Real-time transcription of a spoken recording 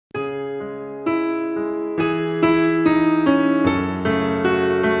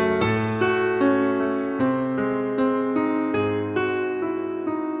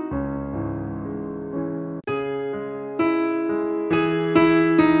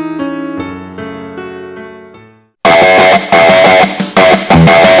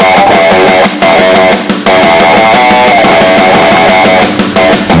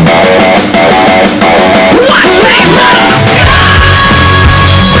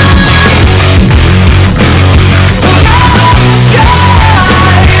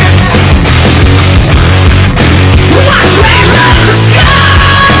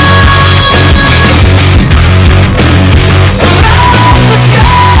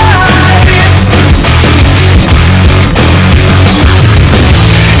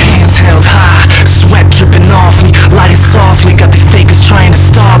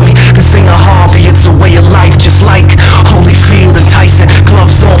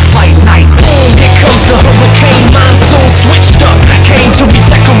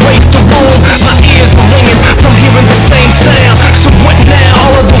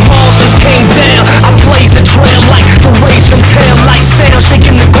from tail light sound,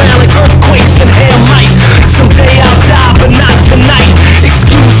 shaking the ground like earthquakes and hail might. Someday I'll die, but not tonight.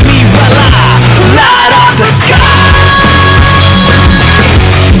 Excuse me while I light up the sky.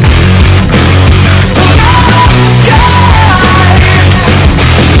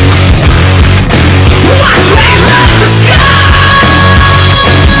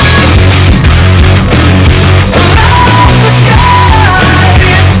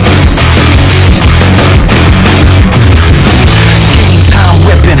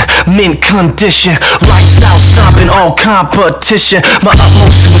 Mint condition, lights out, stomping all competition. My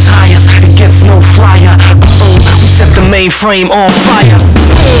utmost to its highest, it gets no flyer. We set the mainframe on fire.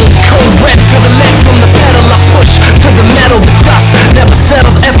 Cold wet, feel the lead from the pedal. I push to the metal, the dust never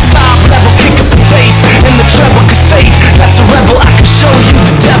settles. F5 level, kick up the bass in the treble. Cause faith, that's a rebel, I can show you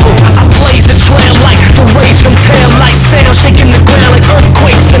the devil. I blaze a trail like the rays from tail light sound, shaking the ground like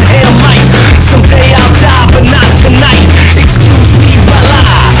earthquakes and hail might. Someday I'll die, but not tonight. Excuse me while I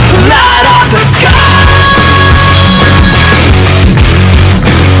light up the sky.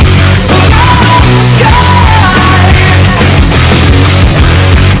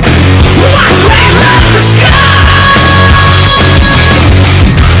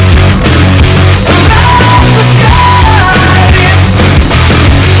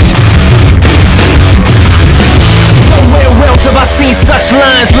 I've seen such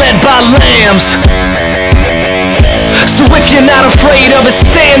lines led by lambs. So if you're not afraid of it,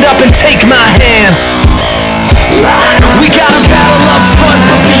 stand up and take my hand. We got a battle up front,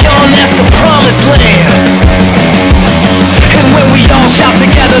 but beyond that's the promised land. And when we all shout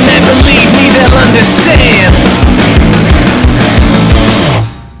together, man, believe me, they'll understand.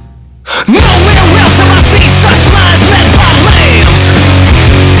 Nowhere else have I seen such lines led by lambs.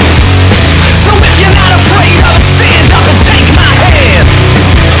 So if you're not afraid of it, stand up and take my hand.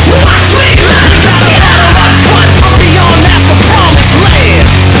 Watch me light the battle up front, but beyond that's the promised land.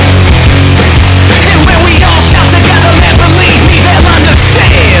 And when we all shout together, man, believe me, they'll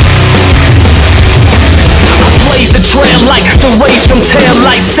understand. I blaze the trail like the rays from tail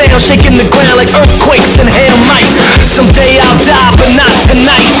light sound, shaking the